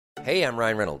Hey, I'm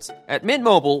Ryan Reynolds. At Mint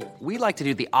Mobile, we like to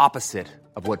do the opposite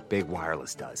of what Big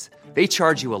Wireless does. They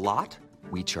charge you a lot,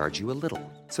 we charge you a little.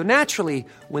 So naturally,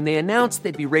 when they announced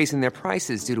they'd be raising their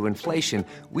prices due to inflation,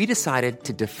 we decided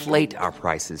to deflate our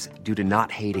prices due to not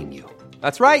hating you.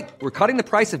 That's right. We're cutting the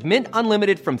price of Mint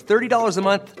Unlimited from $30 a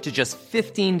month to just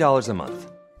 $15 a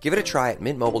month. Give it a try at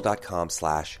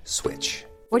mintmobile.com/switch.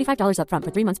 $45 up front for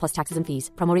 3 months plus taxes and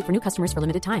fees. Promo rate for new customers for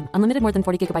limited time. Unlimited more than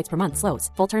 40 gigabytes per month. Slows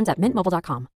full terms at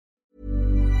mintmobile.com.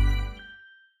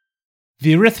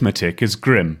 The arithmetic is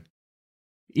grim.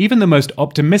 Even the most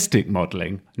optimistic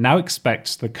modelling now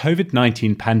expects the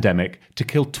COVID-19 pandemic to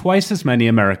kill twice as many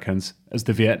Americans as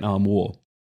the Vietnam War.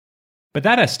 But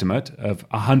that estimate of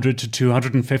 100 to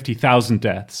 250,000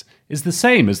 deaths is the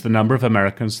same as the number of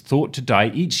Americans thought to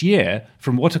die each year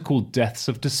from what are called deaths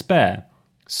of despair,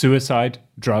 suicide,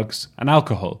 drugs, and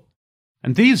alcohol.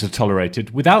 And these are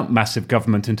tolerated without massive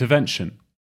government intervention.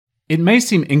 It may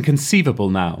seem inconceivable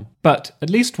now, but at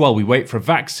least while we wait for a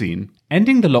vaccine,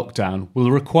 ending the lockdown will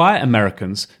require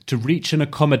Americans to reach an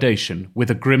accommodation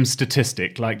with a grim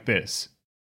statistic like this.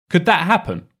 Could that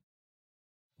happen?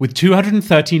 With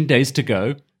 213 days to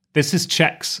go, this is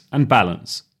Checks and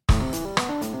Balance.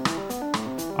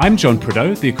 I'm John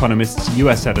Prideaux, The Economist's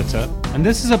US editor, and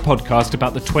this is a podcast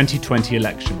about the 2020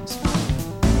 elections.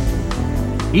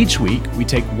 Each week, we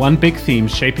take one big theme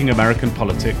shaping American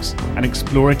politics and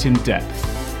explore it in depth.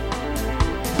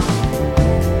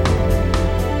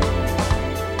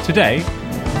 Today,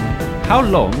 how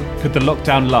long could the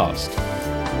lockdown last?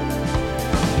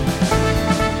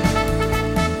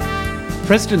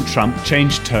 President Trump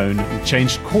changed tone and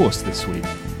changed course this week.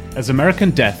 As American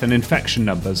death and infection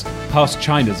numbers passed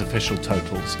China's official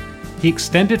totals, he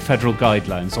extended federal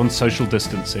guidelines on social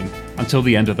distancing until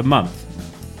the end of the month.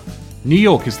 New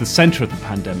York is the center of the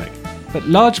pandemic, but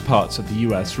large parts of the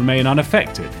US remain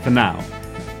unaffected for now.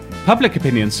 Public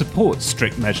opinion supports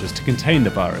strict measures to contain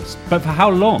the virus, but for how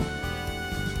long?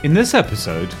 In this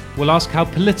episode, we'll ask how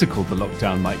political the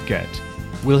lockdown might get.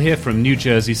 We'll hear from New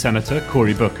Jersey Senator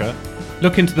Cory Booker,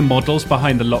 look into the models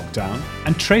behind the lockdown,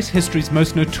 and trace history's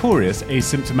most notorious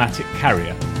asymptomatic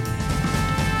carrier.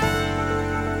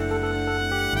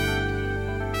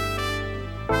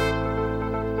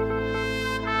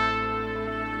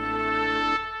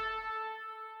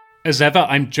 As ever,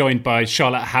 I'm joined by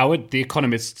Charlotte Howard, The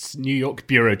Economist's New York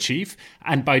bureau chief,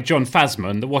 and by John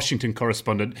Fasman, the Washington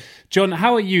correspondent. John,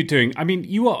 how are you doing? I mean,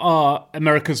 you are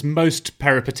America's most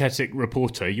peripatetic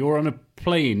reporter. You're on a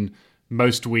plane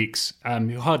most weeks.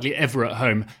 You're hardly ever at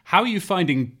home. How are you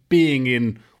finding being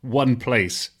in one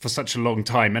place for such a long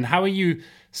time? And how are you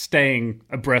staying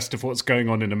abreast of what's going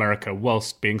on in America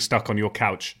whilst being stuck on your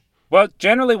couch? Well,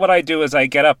 generally what I do is I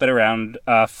get up at around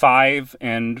 5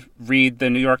 and read the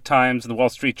New York Times and the Wall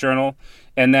Street Journal,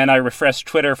 and then I refresh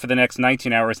Twitter for the next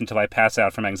 19 hours until I pass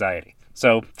out from anxiety.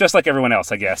 So just like everyone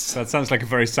else, I guess. That sounds like a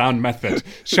very sound method.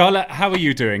 Charlotte, how are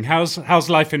you doing? How's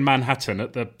life in Manhattan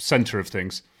at the center of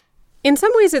things? In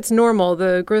some ways, it's normal.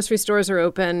 The grocery stores are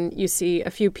open. You see a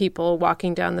few people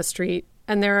walking down the street,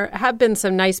 and there have been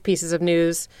some nice pieces of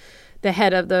news. The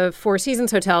head of the Four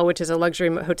Seasons Hotel, which is a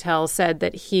luxury hotel, said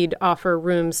that he'd offer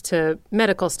rooms to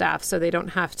medical staff so they don't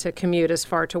have to commute as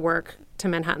far to work to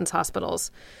Manhattan's hospitals.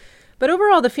 But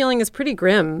overall, the feeling is pretty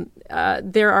grim.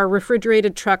 There are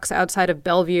refrigerated trucks outside of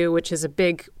Bellevue, which is a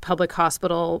big public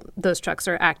hospital. Those trucks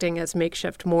are acting as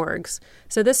makeshift morgues.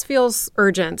 So this feels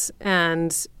urgent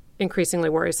and increasingly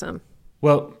worrisome.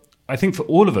 Well, I think for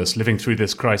all of us living through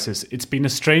this crisis, it's been a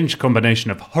strange combination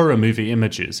of horror movie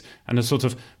images and a sort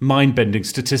of mind-bending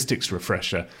statistics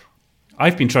refresher.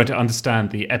 I've been trying to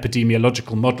understand the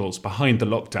epidemiological models behind the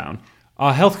lockdown.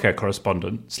 Our healthcare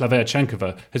correspondent, Slavea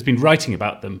Chankova, has been writing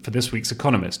about them for this week's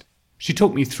Economist. She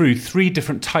talked me through 3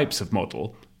 different types of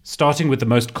model, starting with the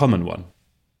most common one.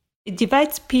 It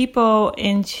divides people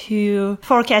into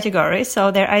 4 categories.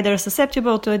 So they're either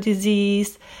susceptible to a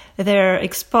disease, they're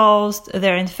exposed,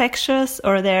 they're infectious,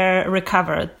 or they're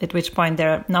recovered, at which point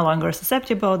they're no longer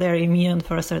susceptible, they're immune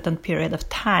for a certain period of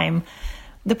time.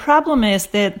 The problem is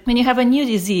that when you have a new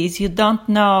disease, you don't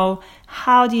know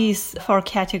how these 4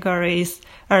 categories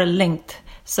are linked.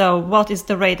 So what is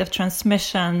the rate of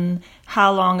transmission?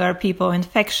 How long are people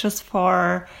infectious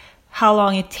for? How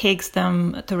long it takes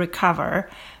them to recover?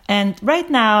 And right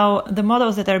now, the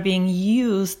models that are being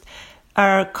used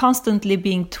are constantly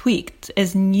being tweaked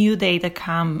as new data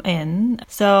come in.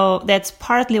 So that's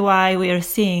partly why we are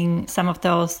seeing some of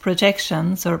those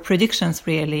projections or predictions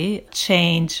really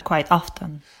change quite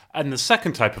often. And the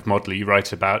second type of model you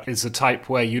write about is a type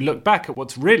where you look back at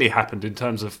what's really happened in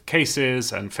terms of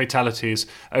cases and fatalities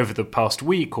over the past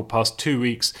week or past 2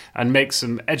 weeks and make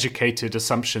some educated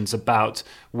assumptions about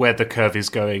where the curve is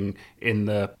going in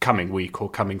the coming week or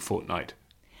coming fortnight.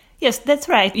 Yes, that's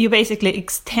right. You basically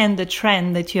extend the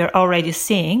trend that you're already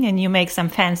seeing and you make some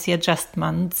fancy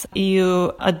adjustments.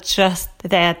 You adjust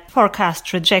that forecast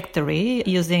trajectory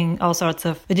using all sorts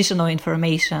of additional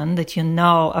information that you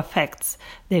know affects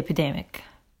the epidemic.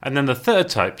 And then the third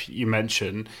type you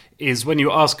mention is when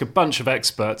you ask a bunch of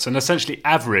experts and essentially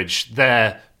average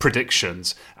their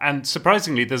predictions. And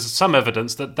surprisingly, there's some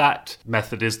evidence that that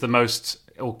method is the most,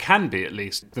 or can be at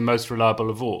least, the most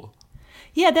reliable of all.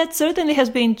 Yeah, that certainly has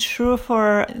been true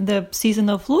for the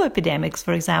seasonal flu epidemics,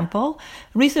 for example.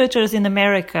 Researchers in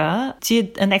America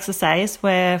did an exercise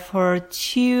where for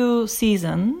 2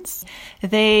 seasons,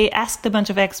 they asked a bunch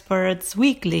of experts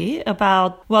weekly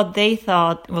about what they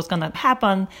thought was going to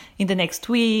happen in the next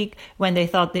week, when they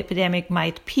thought the epidemic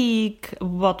might peak,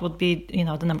 what would be,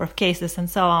 the number of cases and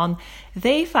so on.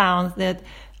 They found that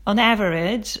on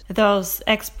average, those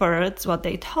experts, what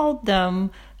they told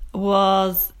them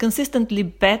was consistently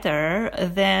better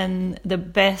than the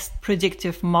best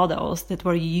predictive models that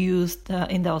were used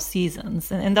in those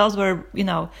seasons. And those were,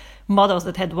 models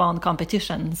that had won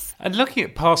competitions. And looking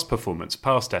at past performance,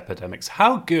 past epidemics,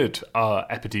 how good are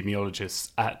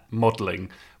epidemiologists at modelling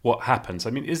what happens? I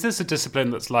mean, is this a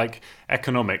discipline that's like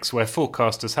economics, where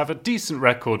forecasters have a decent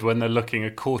record when they're looking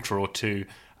a quarter or two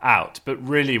out, but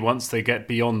really once they get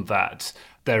beyond that,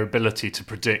 their ability to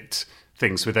predict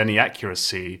things with any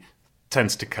accuracy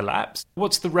tends to collapse?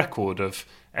 What's the record of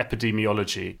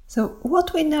epidemiology? So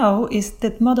what we know is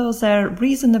that models are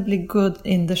reasonably good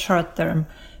in the short term.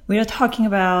 We are talking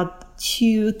about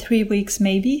 2-3 weeks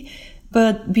maybe,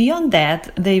 but beyond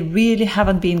that, they really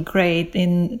haven't been great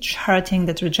in charting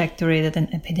the trajectory that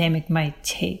an epidemic might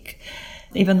take.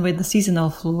 Even with the seasonal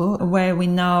flu, where we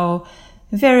know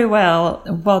very well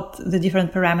what the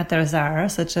different parameters are,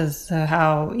 such as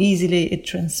how easily it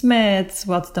transmits,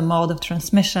 what's the mode of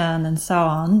transmission, and so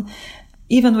on.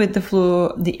 Even with the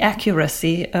flu, the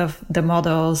accuracy of the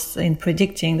models in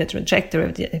predicting the trajectory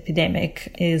of the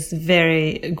epidemic is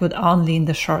very good only in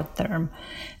the short term.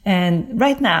 And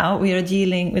right now we are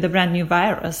dealing with a brand new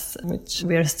virus, which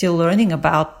we are still learning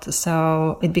about,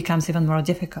 so it becomes even more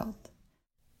difficult.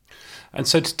 And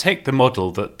so to take the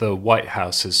model that the White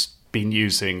House has been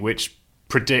using, which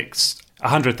predicts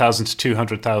 100,000 to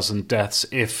 200,000 deaths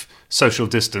if social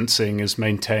distancing is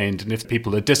maintained and if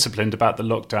people are disciplined about the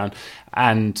lockdown,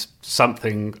 and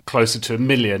something closer to 1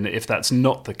 million if that's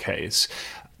not the case,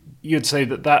 you'd say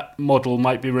that that model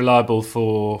might be reliable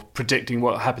for predicting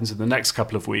what happens in the next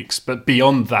couple of weeks, but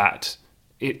beyond that,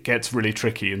 it gets really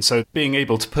tricky. And so being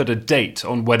able to put a date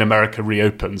on when America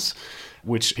reopens,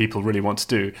 which people really want to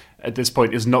do, at this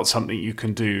point is not something you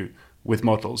can do with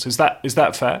models. Is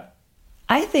that fair?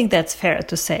 I think that's fair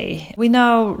to say. We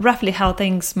know roughly how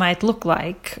things might look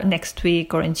like next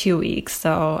week or in 2 weeks.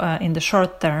 So in the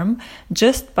short term,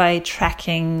 just by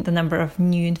tracking the number of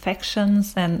new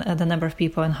infections and the number of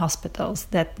people in hospitals,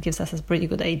 that gives us a pretty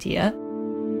good idea.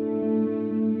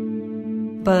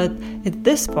 But at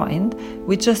this point,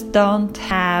 we just don't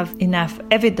have enough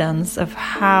evidence of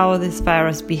how this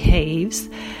virus behaves,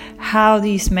 how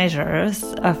these measures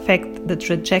affect the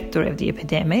trajectory of the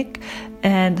epidemic,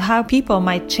 and how people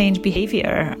might change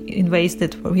behavior in ways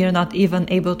that we are not even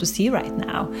able to see right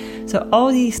now. So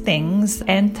all these things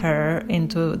enter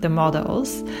into the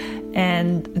models,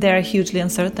 and they're hugely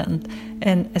uncertain.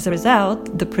 And as a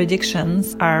result, the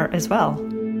predictions are as well.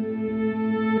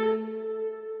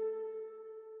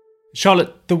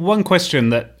 Charlotte, the one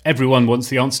question that everyone wants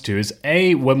the answer to is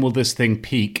A, when will this thing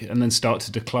peak and then start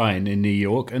to decline in New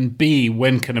York? And B,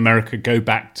 when can America go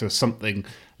back to something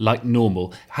like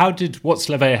normal? How did what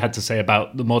Slavea had to say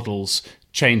about the models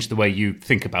change the way you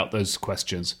think about those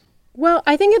questions? Well,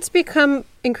 I think it's become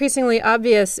increasingly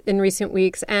obvious in recent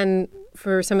weeks, and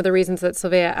for some of the reasons that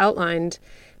Slavea outlined,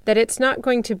 that it's not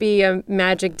going to be a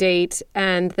magic date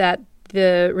and that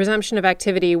the resumption of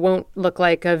activity won't look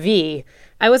like a V.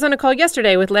 I was on a call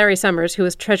yesterday with Larry Summers, who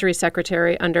was Treasury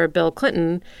Secretary under Bill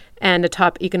Clinton and a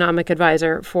top economic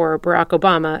advisor for Barack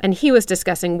Obama, and he was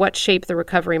discussing what shape the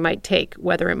recovery might take,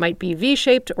 whether it might be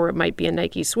V-shaped or it might be a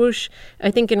Nike swoosh. I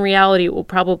think in reality it will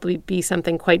probably be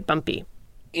something quite bumpy.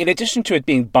 In addition to it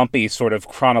being bumpy sort of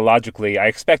chronologically, I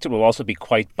expect it will also be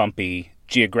quite bumpy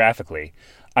geographically.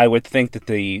 I would think that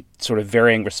the sort of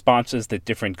varying responses that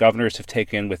different governors have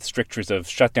taken with strictures of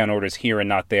shutdown orders here and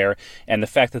not there, and the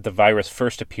fact that the virus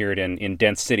first appeared in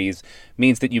dense cities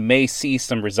means that you may see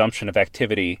some resumption of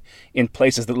activity in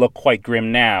places that look quite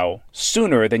grim now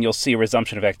sooner than you'll see a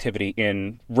resumption of activity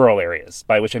in rural areas,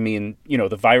 by which I mean,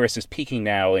 the virus is peaking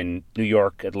now in New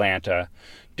York, Atlanta,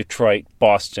 Detroit,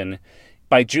 Boston.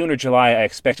 By June or July, I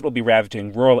expect it will be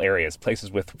ravaging rural areas,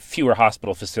 places with fewer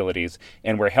hospital facilities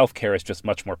and where healthcare is just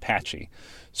much more patchy.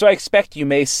 So I expect you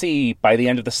may see, by the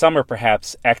end of the summer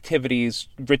perhaps, activities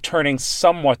returning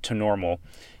somewhat to normal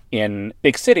in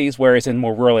big cities, whereas in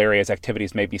more rural areas,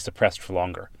 activities may be suppressed for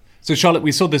longer. So, Charlotte,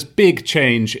 we saw this big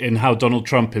change in how Donald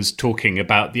Trump is talking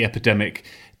about the epidemic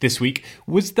this week.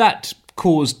 Was that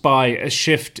caused by a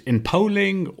shift in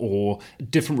polling or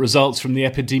different results from the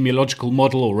epidemiological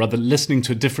model, or rather listening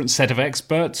to a different set of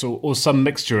experts, or some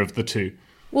mixture of the two?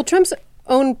 Well, Trump's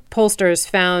own pollsters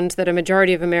found that a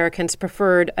majority of Americans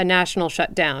preferred a national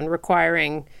shutdown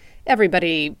requiring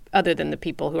everybody other than the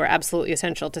people who are absolutely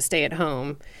essential to stay at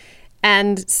home.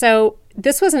 And so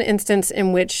this was an instance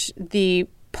in which the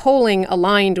polling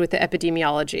aligned with the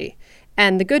epidemiology.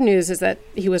 And the good news is that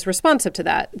he was responsive to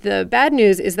that. The bad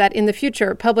news is that in the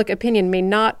future, public opinion may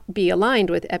not be aligned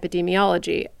with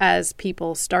epidemiology as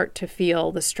people start to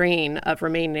feel the strain of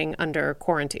remaining under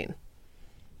quarantine.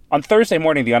 On Thursday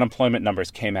morning, the unemployment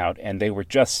numbers came out, and they were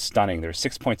just stunning. There were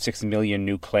 6.6 million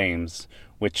new claims,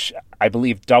 which I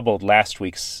believe doubled last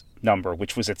week's number,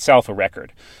 which was itself a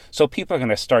record. So people are going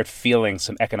to start feeling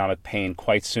some economic pain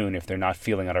quite soon if they're not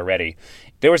feeling it already.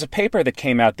 There was a paper that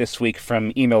came out this week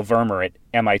from Emil Vermeer at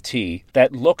MIT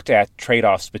that looked at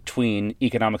trade-offs between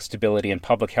economic stability and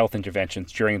public health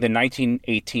interventions during the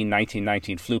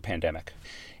 1918-1919 flu pandemic.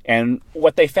 And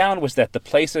what they found was that the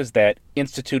places that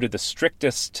instituted the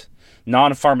strictest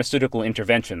non-pharmaceutical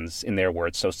interventions, in their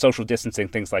words, so social distancing,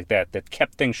 things like that, that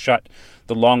kept things shut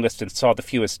the longest and saw the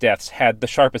fewest deaths, had the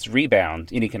sharpest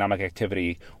rebound in economic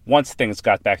activity once things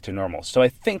got back to normal. So I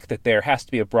think that there has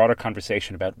to be a broader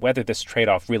conversation about whether this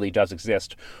trade-off really does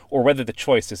exist or whether the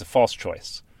choice is a false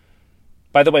choice.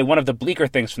 By the way, one of the bleaker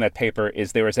things from that paper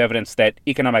is there was evidence that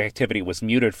economic activity was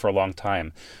muted for a long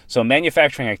time. So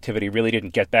manufacturing activity really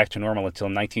didn't get back to normal until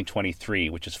 1923,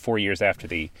 which is 4 years after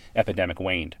the epidemic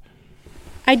waned.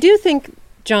 I do think,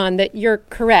 John, that you're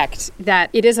correct that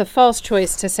it is a false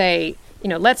choice to say,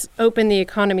 let's open the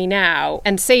economy now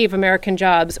and save American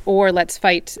jobs, or let's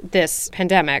fight this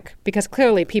pandemic, because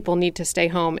clearly people need to stay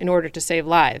home in order to save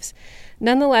lives.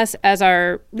 Nonetheless, as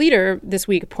our leader this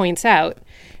week points out,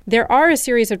 there are a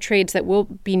series of trades that will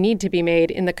need to be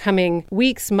made in the coming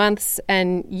weeks, months,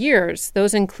 and years.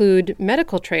 Those include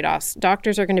medical trade-offs.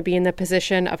 Doctors are going to be in the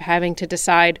position of having to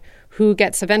decide who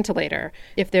gets a ventilator.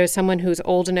 If there's someone who's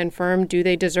old and infirm, do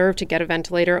they deserve to get a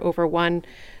ventilator over one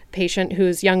patient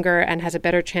who's younger and has a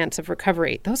better chance of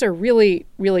recovery? Those are really,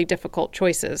 really difficult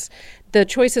choices. The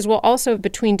choices will also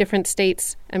between different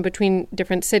states and between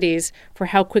different cities for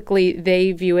how quickly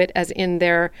they view it as in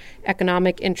their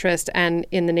economic interest and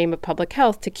in the name of public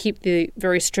health to keep the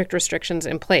very strict restrictions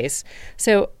in place.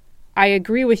 So I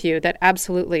agree with you that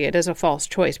absolutely it is a false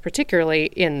choice, particularly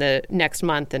in the next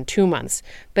month and 2 months.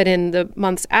 But in the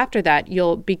months after that,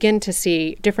 you'll begin to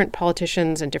see different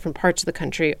politicians in different parts of the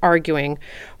country arguing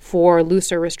for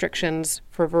looser restrictions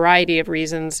for a variety of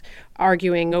reasons,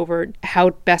 arguing over how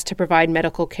best to provide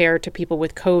medical care to people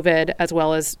with COVID, as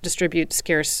well as distribute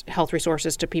scarce health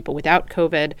resources to people without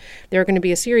COVID. There are going to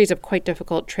be a series of quite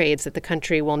difficult trades that the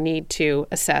country will need to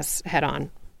assess head on.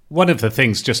 One of the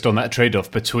things just on that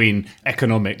trade-off between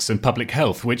economics and public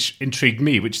health, which intrigued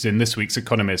me, which is in this week's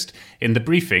Economist in the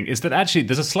briefing, is that actually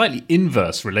there's a slightly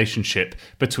inverse relationship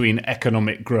between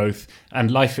economic growth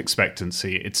and life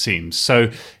expectancy, it seems.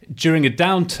 So during a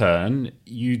downturn,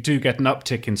 you do get an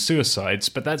uptick in suicides,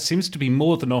 but that seems to be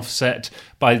more than offset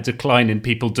by a decline in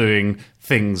people doing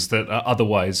things that are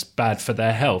otherwise bad for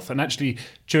their health. And actually,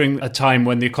 during a time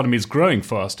when the economy is growing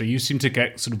faster, you seem to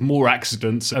get sort of more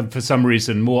accidents and for some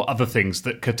reason more other things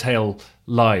that curtail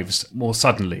lives more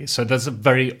suddenly. So there's a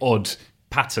very odd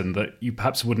pattern that you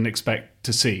perhaps wouldn't expect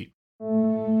to see.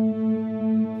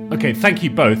 Okay, thank you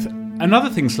both.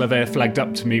 Another thing Slavea flagged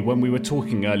up to me when we were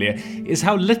talking earlier is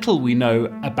how little we know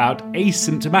about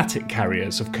asymptomatic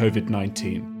carriers of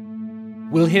COVID-19.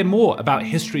 We'll hear more about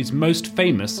history's most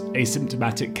famous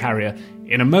asymptomatic carrier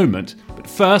in a moment. But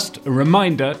first, a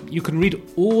reminder, you can read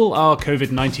all our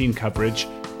COVID-19 coverage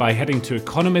by heading to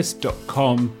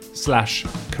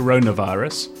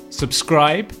economist.com/coronavirus.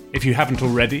 Subscribe if you haven't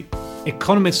already.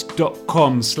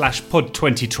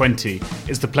 economist.com/pod2020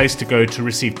 is the place to go to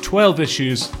receive 12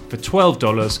 issues for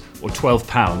 $12 or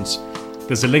 £12.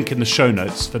 There's a link in the show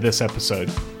notes for this episode.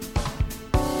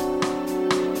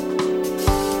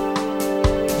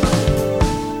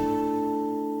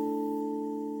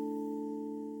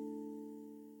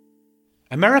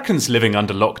 Americans living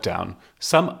under lockdown,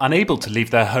 some unable to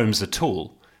leave their homes at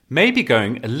all, may be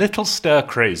going a little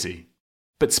stir-crazy.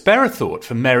 But spare a thought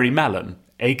for Mary Mallon,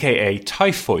 aka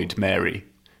Typhoid Mary.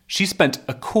 She spent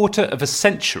a quarter of a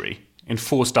century in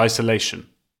forced isolation.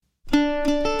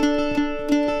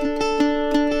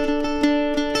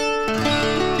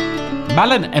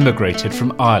 Mallon emigrated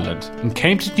from Ireland and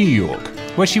came to New York,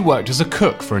 where she worked as a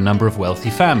cook for a number of wealthy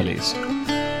families.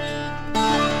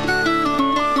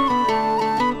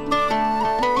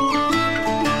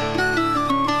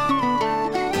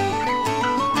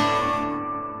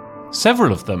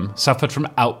 Several of them suffered from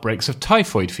outbreaks of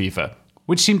typhoid fever,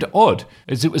 which seemed odd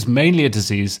as it was mainly a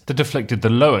disease that afflicted the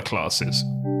lower classes.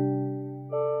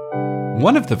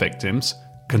 One of the victims,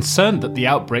 concerned that the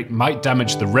outbreak might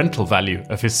damage the rental value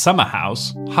of his summer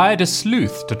house, hired a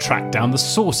sleuth to track down the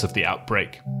source of the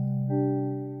outbreak.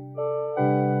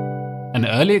 An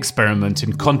early experiment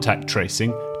in contact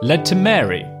tracing led to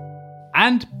Mary,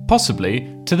 and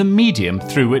possibly to the medium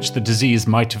through which the disease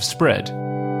might have spread.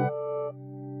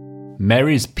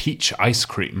 Mary's peach ice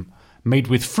cream, made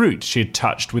with fruit she had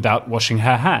touched without washing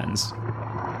her hands.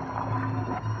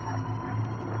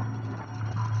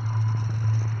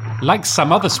 Like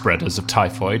some other spreaders of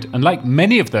typhoid, and like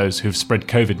many of those who've spread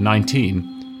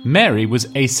COVID-19, Mary was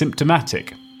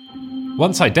asymptomatic.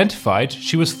 Once identified,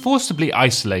 she was forcibly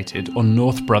isolated on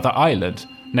North Brother Island,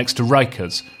 next to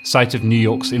Rikers, site of New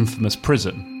York's infamous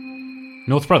prison.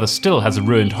 North Brother still has a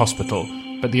ruined hospital,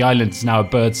 but the island is now a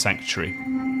bird sanctuary.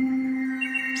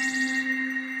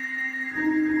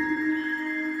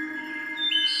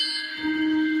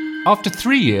 After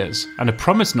 3 years and a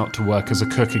promise not to work as a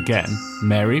cook again,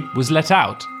 Mary was let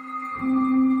out.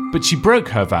 But she broke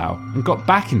her vow and got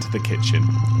back into the kitchen,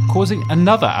 causing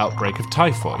another outbreak of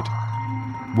typhoid.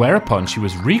 Whereupon she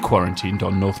was re-quarantined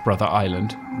on North Brother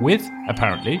Island with,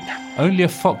 apparently, only a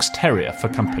fox terrier for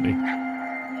company.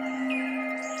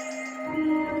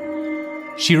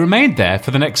 She remained there for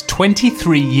the next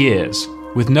 23 years,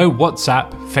 with no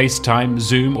WhatsApp, FaceTime,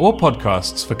 Zoom or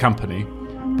podcasts for company,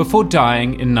 before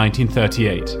dying in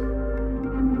 1938.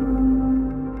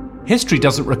 History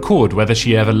doesn't record whether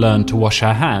she ever learned to wash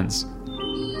her hands,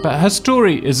 but her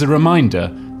story is a reminder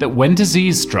that when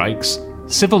disease strikes,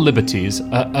 civil liberties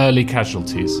are early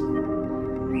casualties.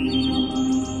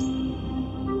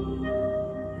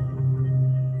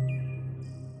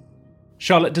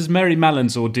 Charlotte, does Mary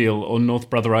Mallon's ordeal on North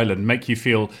Brother Island make you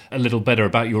feel a little better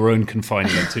about your own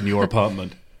confinement in your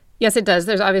apartment? Yes, it does.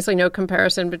 There's obviously no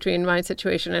comparison between my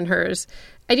situation and hers.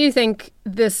 I do think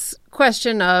this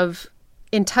question of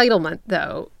entitlement,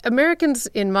 though, Americans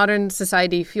in modern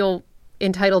society feel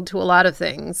entitled to a lot of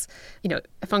things, a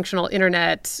functional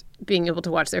internet, being able to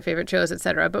watch their favorite shows,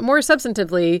 etc. But more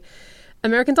substantively,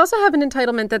 Americans also have an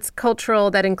entitlement that's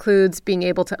cultural, that includes being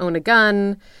able to own a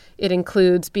gun. It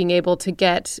includes being able to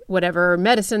get whatever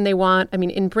medicine they want. I mean,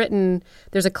 in Britain,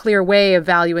 there's a clear way of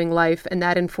valuing life, and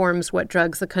that informs what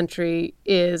drugs the country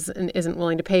is and isn't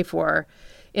willing to pay for.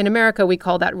 In America, we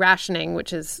call that rationing,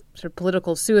 which is sort of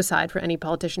political suicide for any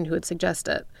politician who would suggest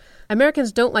it.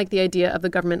 Americans don't like the idea of the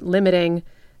government limiting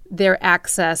their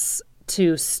access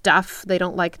to stuff. They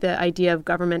don't like the idea of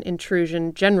government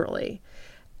intrusion generally.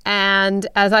 And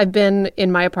as I've been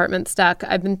in my apartment stuck,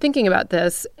 I've been thinking about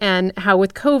this and how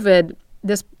with COVID,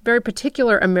 this very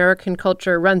particular American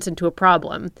culture runs into a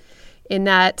problem in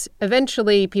that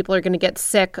eventually people are going to get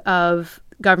sick of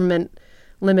government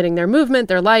limiting their movement,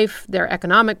 their life, their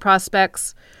economic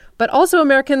prospects. But also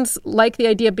Americans like the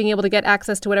idea of being able to get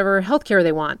access to whatever healthcare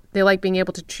they want. They like being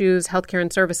able to choose healthcare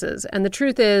and services. And the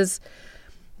truth is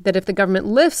that if the government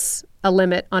lifts a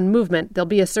limit on movement, there'll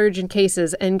be a surge in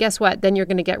cases. And guess what? Then you're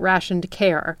going to get rationed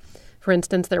care. For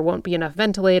instance, there won't be enough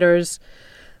ventilators.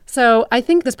 So I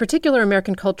think this particular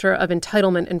American culture of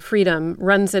entitlement and freedom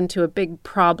runs into a big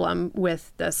problem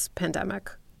with this pandemic.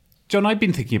 John, I've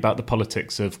been thinking about the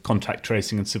politics of contact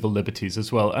tracing and civil liberties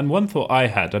as well. And one thought I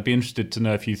had, I'd be interested to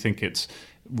know if you think it's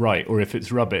right or if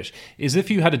it's rubbish, is if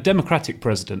you had a Democratic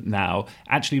president now,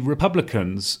 actually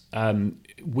Republicans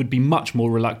would be much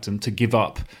more reluctant to give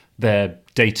up their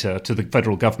data to the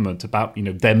federal government about,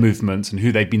 their movements and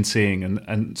who they've been seeing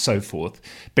and so forth,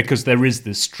 because there is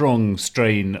this strong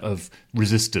strain of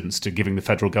resistance to giving the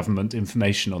federal government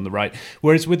information on the right.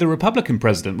 Whereas with the Republican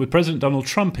president, with President Donald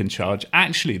Trump in charge,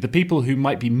 actually the people who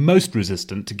might be most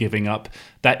resistant to giving up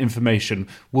that information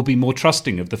will be more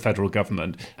trusting of the federal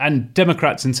government. And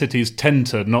Democrats in cities tend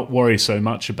to not worry so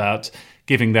much about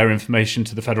giving their information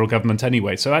to the federal government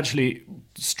anyway. So actually,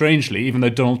 strangely, even though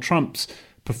Donald Trump's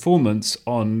performance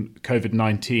on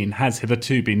COVID-19 has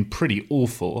hitherto been pretty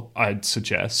awful, I'd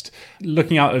suggest,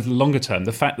 looking out over the longer term,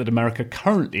 the fact that America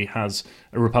currently has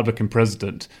a Republican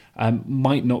president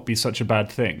might not be such a bad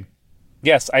thing.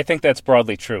 Yes, I think that's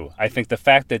broadly true. I think the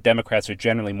fact that Democrats are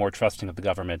generally more trusting of the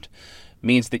government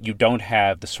means that you don't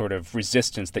have the sort of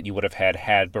resistance that you would have had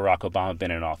Barack Obama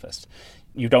been in office.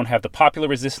 You don't have the popular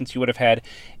resistance you would have had,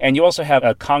 and you also have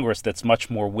a Congress that's much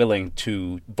more willing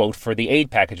to vote for the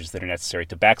aid packages that are necessary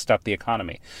to backstop the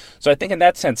economy. So I think in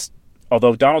that sense,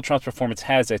 although Donald Trump's performance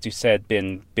has, as you said,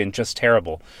 been just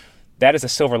terrible, that is a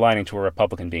silver lining to a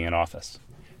Republican being in office.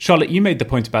 Charlotte, you made the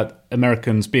point about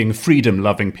Americans being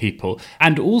freedom-loving people.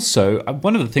 And also,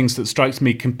 one of the things that strikes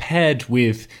me compared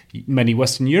with many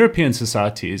Western European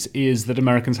societies is that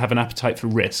Americans have an appetite for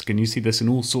risk. And you see this in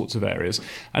all sorts of areas.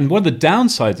 And one of the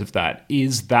downsides of that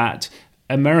is that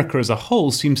America as a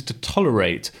whole seems to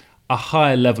tolerate a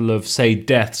higher level of, say,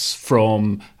 deaths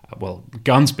from, well,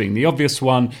 guns being the obvious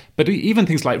one, but even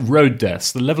things like road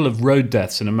deaths. The level of road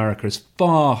deaths in America is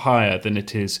far higher than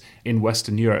it is in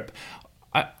Western Europe.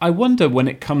 I wonder when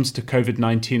it comes to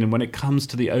COVID-19 and when it comes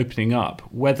to the opening up,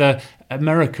 whether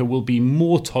America will be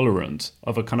more tolerant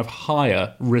of a kind of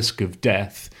higher risk of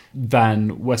death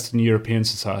than Western European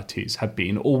societies have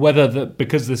been, or whether that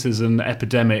because this is an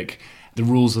epidemic, the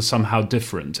rules are somehow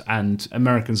different and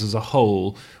Americans as a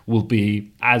whole will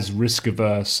be as risk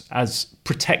averse, as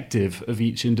protective of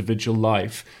each individual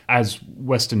life as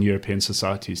Western European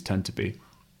societies tend to be.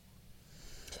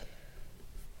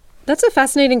 That's a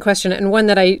fascinating question, and one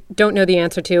that I don't know the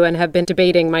answer to and have been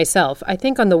debating myself. I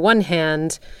think on the one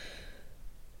hand,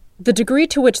 the degree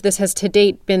to which this has to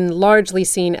date been largely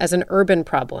seen as an urban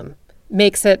problem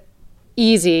makes it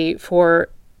easy for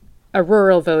a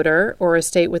rural voter or a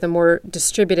state with a more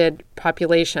distributed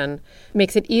population,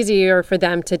 makes it easier for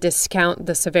them to discount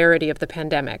the severity of the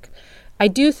pandemic. I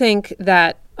do think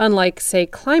that unlike, say,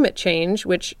 climate change,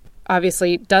 which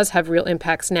obviously does have real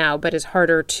impacts now, but is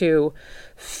harder to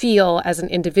feel as an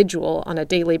individual on a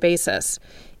daily basis.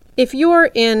 If you're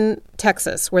in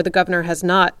Texas, where the governor has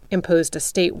not imposed a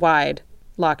statewide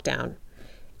lockdown,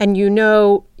 and you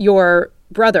know your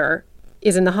brother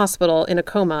is in the hospital in a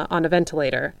coma on a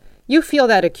ventilator, you feel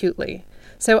that acutely.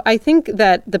 So I think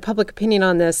that the public opinion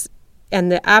on this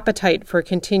and the appetite for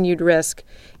continued risk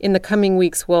in the coming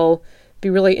weeks will be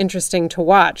really interesting to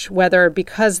watch, whether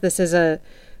because this is a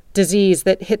disease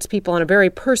that hits people on a very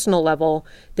personal level,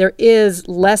 there is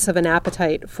less of an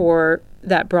appetite for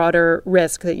that broader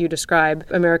risk that you describe,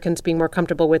 Americans being more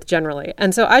comfortable with generally.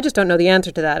 And so I just don't know the answer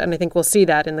to that, and I think we'll see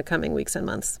that in the coming weeks and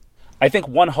months. I think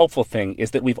one hopeful thing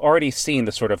is that we've already seen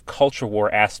the sort of culture war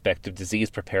aspect of disease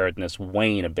preparedness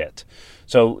wane a bit.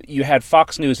 So you had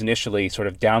Fox News initially sort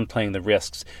of downplaying the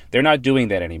risks. They're not doing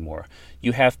that anymore.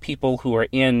 You have people who are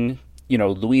in,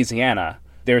 Louisiana.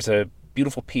 There's a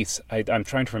beautiful piece, I'm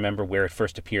trying to remember where it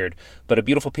first appeared, but a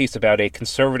beautiful piece about a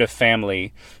conservative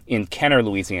family in Kenner,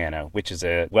 Louisiana, which is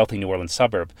a wealthy New Orleans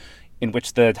suburb, in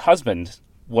which the husband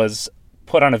was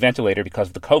put on a ventilator because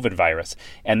of the COVID virus.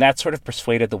 And that sort of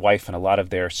persuaded the wife and a lot of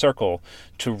their circle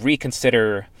to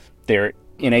reconsider their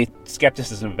innate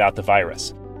skepticism about the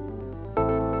virus.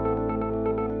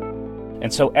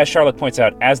 And so, as Charlotte points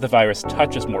out, as the virus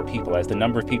touches more people, as the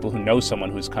number of people who know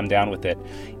someone who's come down with it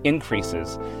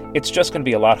increases, it's just going to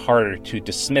be a lot harder to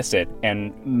dismiss it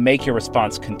and make your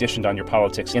response conditioned on your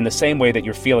politics in the same way that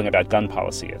your feeling about gun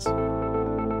policy is.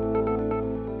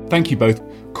 Thank you both.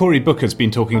 Cory Booker's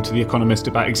been talking to The Economist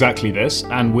about exactly this,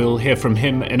 and we'll hear from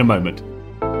him in a moment.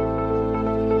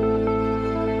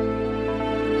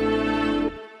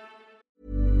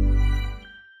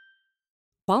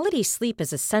 Quality sleep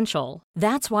is essential.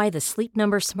 That's why the Sleep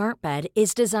Number Smart Bed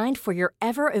is designed for your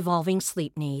ever-evolving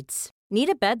sleep needs. Need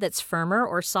a bed that's firmer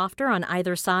or softer on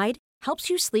either side? Helps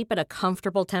you sleep at a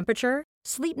comfortable temperature?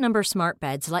 Sleep Number Smart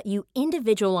Beds let you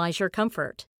individualize your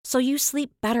comfort, so you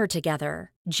sleep better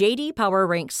together. J.D. Power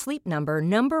ranks Sleep Number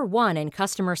number 1 in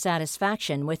customer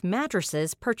satisfaction with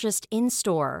mattresses purchased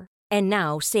in-store. And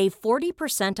now save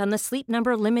 40% on the Sleep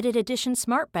Number Limited Edition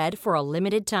Smart Bed for a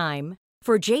limited time.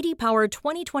 For J.D. Power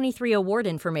 2023 award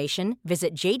information,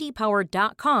 visit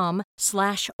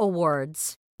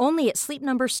jdpower.com/awards. Only at Sleep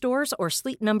Number stores or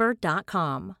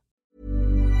sleepnumber.com.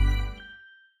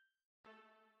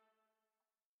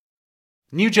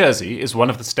 New Jersey is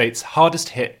one of the states hardest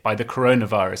hit by the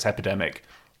coronavirus epidemic.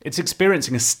 It's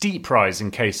experiencing a steep rise in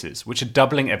cases, which are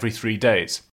doubling every 3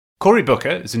 days. Cory Booker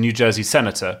is a New Jersey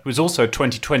senator who is also a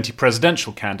 2020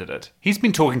 presidential candidate. He's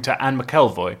been talking to Anne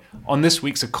McElvoy on this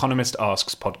week's Economist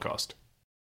Asks podcast.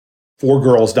 4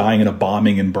 girls dying in a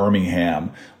bombing in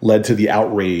Birmingham led to the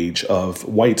outrage of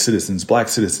white citizens, black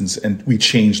citizens, and we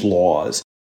changed laws.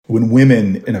 When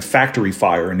women in a factory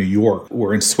fire in New York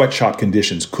were in sweatshop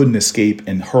conditions, couldn't escape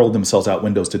and hurled themselves out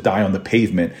windows to die on the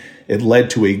pavement, it led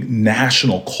to a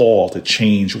national call to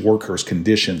change workers'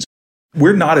 conditions.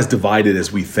 We're not as divided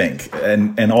as we think.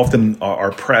 And often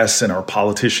our press and our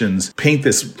politicians paint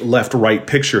this left-right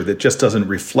picture that just doesn't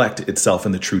reflect itself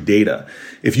in the true data.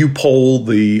 If you poll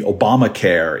the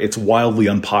Obamacare, it's wildly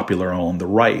unpopular on the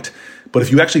right. But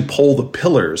if you actually poll the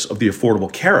pillars of the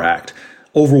Affordable Care Act,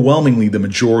 overwhelmingly the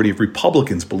majority of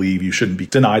Republicans believe you shouldn't be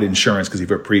denied insurance because you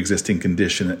have a pre-existing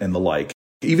condition and the like.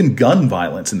 Even gun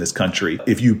violence in this country,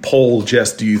 if you poll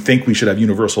just, do you think we should have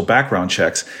universal background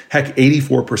checks? Heck,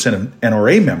 84% of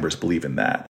NRA members believe in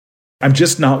that. I'm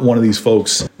just not one of these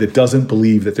folks that doesn't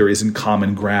believe that there isn't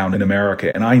common ground in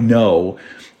America. And I know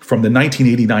from the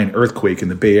 1989 earthquake in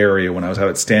the Bay Area when I was out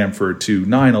at Stanford to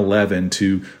 9/11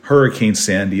 to Hurricane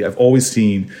Sandy, I've always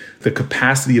seen the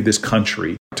capacity of this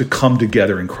country to come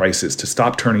together in crisis, to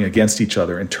stop turning against each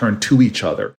other and turn to each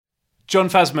other. John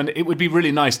Fasman, it would be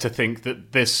really nice to think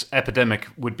that this epidemic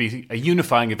would be a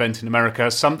unifying event in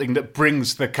America, something that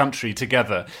brings the country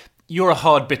together. You're a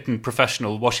hard-bitten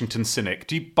professional Washington cynic.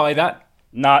 Do you buy that?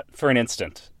 Not for an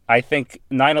instant. I think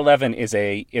 9/11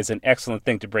 is an excellent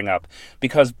thing to bring up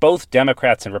because both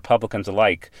Democrats and Republicans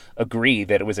alike agree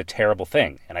that it was a terrible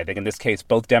thing. And I think in this case,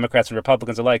 both Democrats and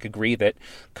Republicans alike agree that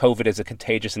COVID is a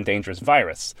contagious and dangerous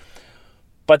virus.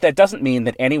 But that doesn't mean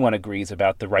that anyone agrees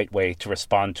about the right way to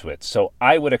respond to it. So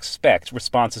I would expect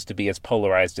responses to be as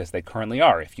polarized as they currently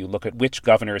are. If you look at which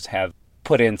governors have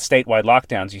put in statewide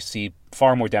lockdowns, you see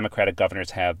far more Democratic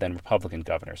governors have than Republican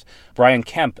governors. Brian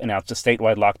Kemp announced a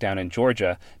statewide lockdown in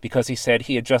Georgia because he said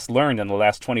he had just learned in the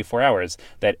last 24 hours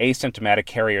that asymptomatic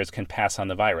carriers can pass on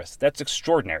the virus. That's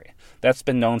extraordinary. That's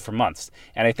been known for months.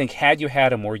 And I think had you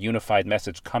had a more unified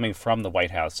message coming from the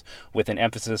White House with an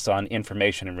emphasis on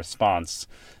information and response,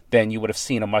 then you would have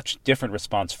seen a much different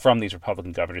response from these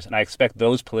Republican governors. And I expect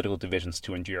those political divisions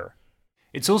to endure.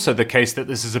 It's also the case that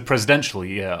this is a presidential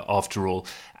year, after all,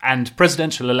 and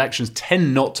presidential elections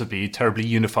tend not to be terribly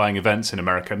unifying events in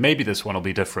America. Maybe this one will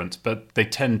be different, but they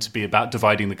tend to be about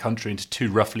dividing the country into 2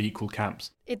 roughly equal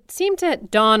camps. It seemed to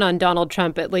dawn on Donald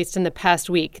Trump, at least in the past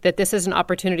week, that this is an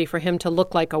opportunity for him to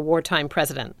look like a wartime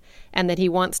president and that he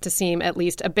wants to seem at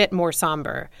least a bit more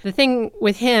somber. The thing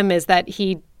with him is that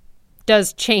he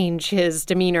does change his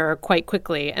demeanor quite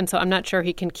quickly. And so I'm not sure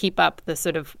he can keep up the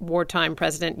sort of wartime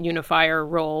president unifier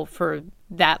role for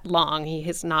that long. He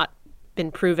has not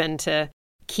been proven to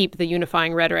keep the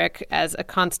unifying rhetoric as a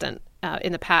constant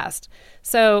in the past.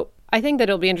 So I think that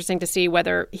it'll be interesting to see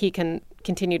whether he can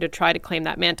continue to try to claim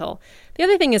that mantle. The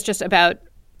other thing is just about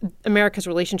America's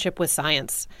relationship with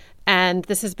science. And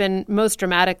this has been most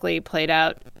dramatically played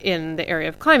out in the area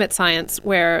of climate science,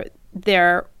 where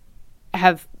there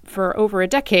have for over a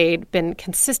decade been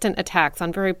consistent attacks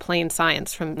on very plain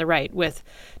science from the right with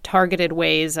targeted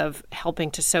ways of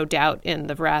helping to sow doubt in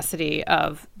the veracity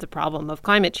of the problem of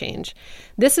climate change.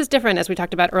 This is different, as we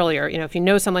talked about earlier. You know, if you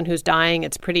know someone who's dying,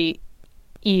 it's pretty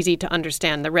easy to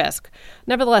understand the risk.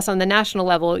 Nevertheless, on the national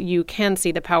level, you can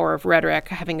see the power of rhetoric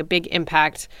having a big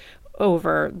impact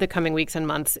over the coming weeks and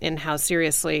months in how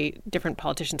seriously different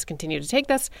politicians continue to take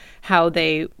this, how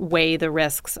they weigh the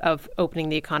risks of opening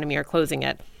the economy or closing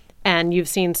it. And you've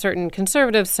seen certain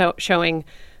conservatives showing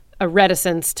a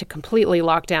reticence to completely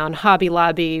lock down Hobby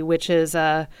Lobby, which is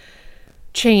a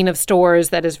chain of stores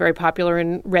that is very popular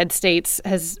in red states,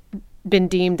 has been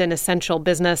deemed an essential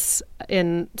business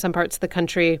in some parts of the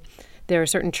country. There are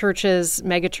certain churches,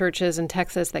 mega churches in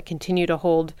Texas that continue to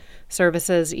hold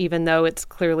services, even though it's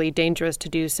clearly dangerous to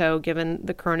do so given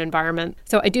the current environment.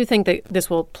 So I do think that this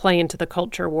will play into the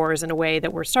culture wars in a way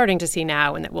that we're starting to see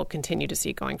now and that we'll continue to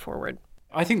see going forward.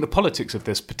 I think the politics of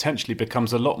this potentially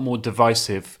becomes a lot more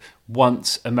divisive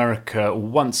once America, or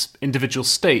once individual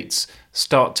states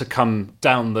start to come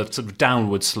down the sort of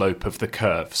downward slope of the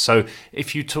curve. So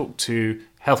if you talk to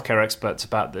healthcare experts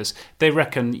about this, they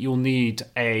reckon you'll need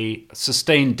a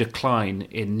sustained decline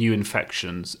in new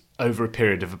infections over a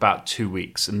period of about 2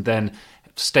 weeks, and then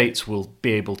states will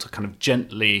be able to kind of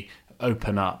gently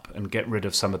open up and get rid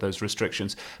of some of those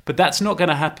restrictions. But that's not going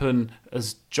to happen,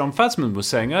 as John Fasman was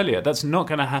saying earlier, that's not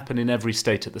going to happen in every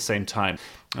state at the same time.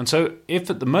 And so if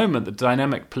at the moment the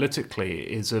dynamic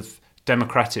politically is of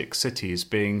democratic cities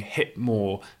being hit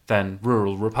more than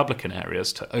rural Republican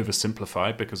areas, to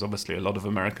oversimplify, because obviously a lot of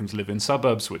Americans live in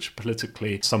suburbs, which are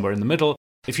politically somewhere in the middle.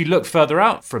 If you look further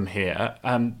out from here,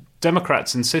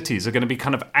 Democrats in cities are going to be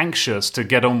kind of anxious to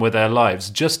get on with their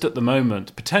lives just at the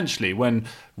moment, potentially, when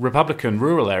Republican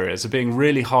rural areas are being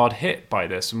really hard hit by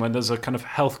this and when there's a kind of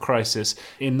health crisis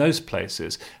in those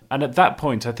places. And at that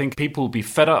point, I think people will be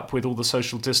fed up with all the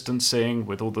social distancing,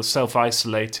 with all the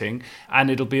self-isolating,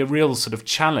 and it'll be a real sort of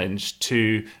challenge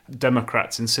to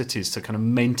Democrats in cities to kind of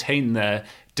maintain their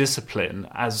discipline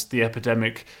as the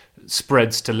epidemic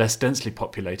spreads to less densely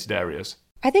populated areas.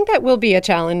 I think that will be a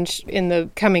challenge in the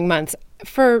coming months.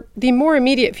 For the more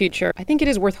immediate future, I think it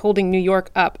is worth holding New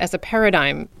York up as a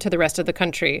paradigm to the rest of the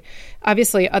country.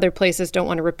 Obviously, other places don't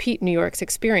want to repeat New York's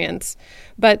experience.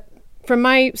 But from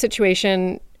my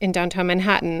situation in downtown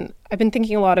Manhattan, I've been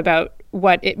thinking a lot about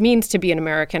what it means to be an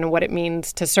American and what it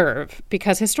means to serve.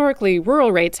 Because historically,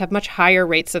 rural rates have much higher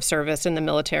rates of service in the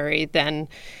military than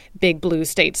big blue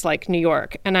states like New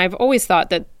York. And I've always thought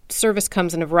that service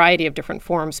comes in a variety of different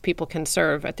forms. People can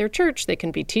serve at their church. They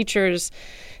can be teachers.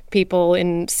 People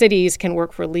in cities can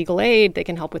work for legal aid. They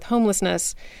can help with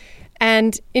homelessness.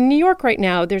 And in New York right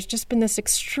now, there's just been this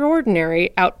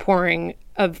extraordinary outpouring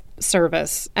of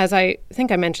service. As I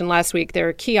think I mentioned last week, there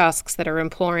are kiosks that are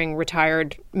imploring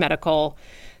retired medical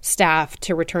staff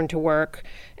to return to work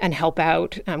and help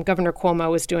out. Governor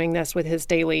Cuomo is doing this with his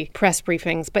daily press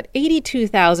briefings. But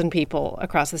 82,000 people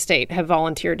across the state have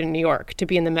volunteered in New York to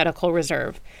be in the medical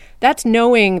reserve. That's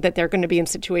knowing that they're going to be in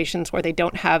situations where they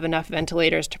don't have enough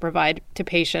ventilators to provide to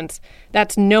patients.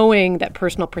 That's knowing that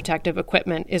personal protective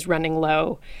equipment is running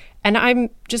low. And I'm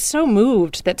just so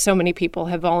moved that so many people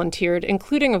have volunteered,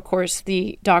 including, of course,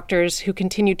 the doctors who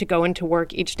continue to go into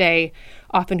work each day,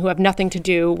 often who have nothing to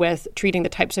do with treating the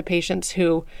types of patients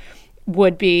who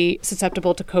would be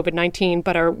susceptible to COVID-19,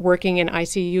 but are working in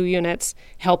ICU units,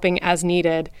 helping as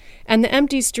needed. And the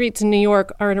empty streets in New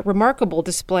York are a remarkable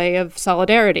display of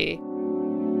solidarity.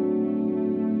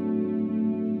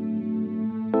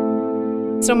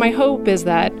 So my hope is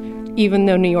that even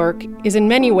though New York is in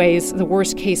many ways the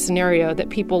worst case scenario, that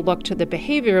people look to the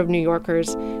behavior of New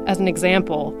Yorkers as an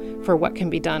example for what can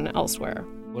be done elsewhere.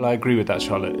 Well, I agree with that,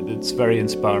 Charlotte. It's very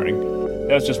inspiring.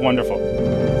 That was just wonderful.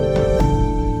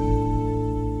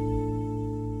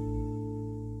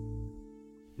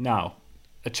 Now,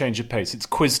 a change of pace. It's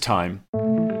quiz time.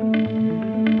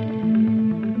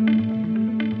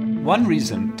 One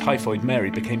reason Typhoid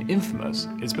Mary became infamous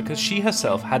is because she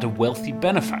herself had a wealthy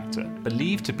benefactor,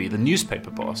 believed to be the newspaper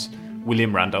boss,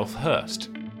 William Randolph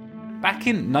Hearst. Back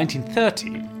in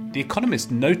 1930, The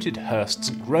Economist noted Hearst's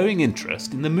growing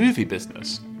interest in the movie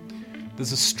business.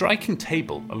 There's a striking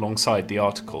table alongside the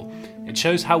article. It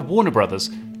shows how Warner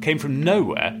Brothers came from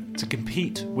nowhere to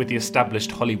compete with the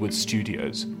established Hollywood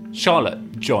studios.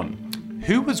 Charlotte, John,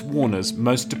 who was Warner's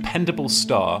most dependable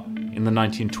star in the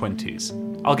 1920s?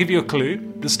 I'll give you a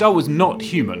clue. The star was not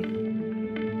human.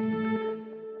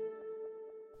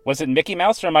 Was it Mickey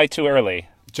Mouse or am I too early?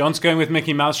 John's going with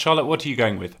Mickey Mouse. Charlotte, what are you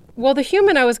going with? Well, the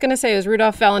human I was going to say is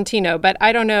Rudolph Valentino, but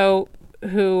I don't know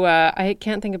who. I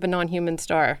can't think of a non-human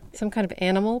star. Some kind of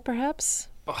animal, perhaps?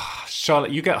 Oh,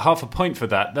 Charlotte, you get half a point for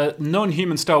that. The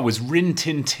non-human star was Rin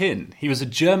Tin Tin. He was a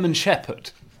German shepherd.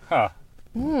 Huh.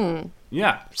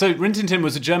 Yeah, so Rin Tin Tin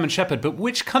was a German shepherd, but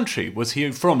which country was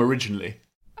he from originally?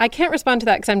 I can't respond to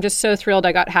that because I'm just so thrilled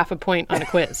I got half a point on a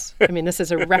quiz. I mean, this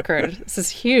is a record. This is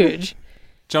huge.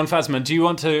 John Fasman, do you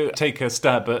want to take a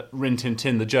stab at Rin Tin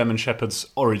Tin, the German shepherd's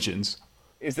origins?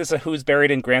 Is this a who's buried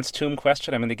in Grant's tomb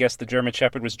question? I'm going to guess the German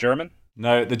shepherd was German?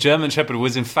 No, the German shepherd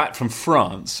was in fact from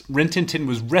France. Rin Tin Tin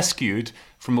was rescued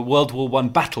from a World War I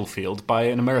battlefield by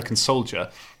an American soldier.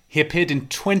 He appeared in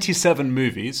 27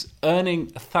 movies, earning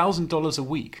 $1,000 a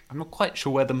week. I'm not quite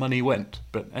sure where the money went,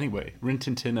 but anyway, Rin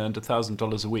Tin Tin earned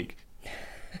 $1,000 a week.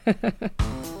 Well,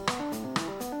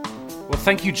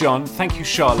 thank you, John. Thank you,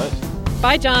 Charlotte.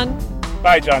 Bye, John.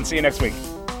 Bye, John. See you next week.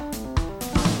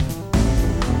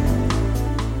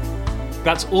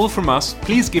 That's all from us.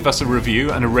 Please give us a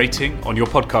review and a rating on your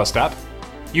podcast app.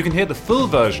 You can hear the full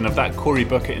version of that Cory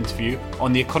Booker interview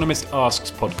on the Economist Asks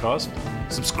podcast.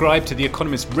 Subscribe to the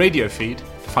Economist radio feed to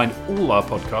find all our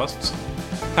podcasts.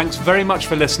 Thanks very much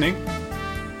for listening.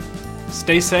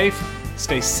 Stay safe,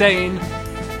 stay sane.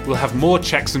 We'll have more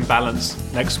checks and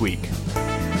balance next week.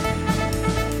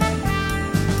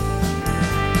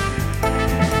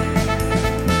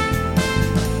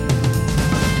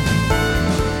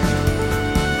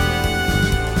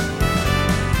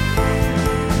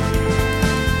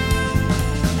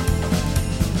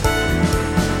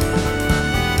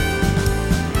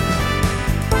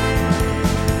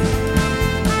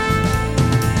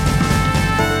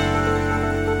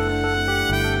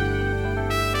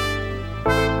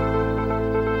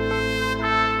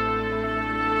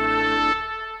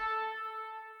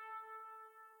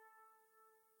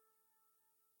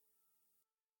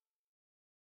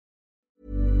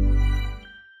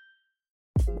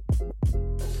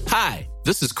 Hi,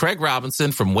 this is Craig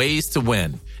Robinson from Ways to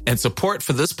Win, and support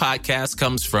for this podcast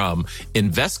comes from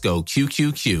Invesco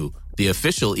QQQ, the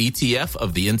official ETF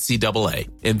of the NCAA.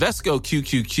 Invesco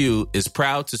QQQ is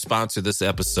proud to sponsor this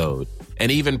episode,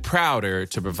 and even prouder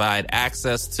to provide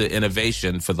access to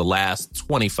innovation for the last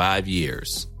 25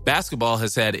 years. Basketball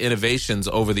has had innovations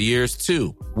over the years,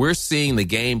 too. We're seeing the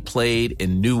game played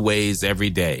in new ways every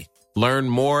day. Learn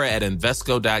more at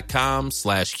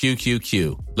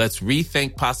Invesco.com/QQQ. Let's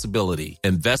rethink possibility.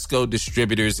 Invesco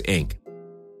Distributors, Inc.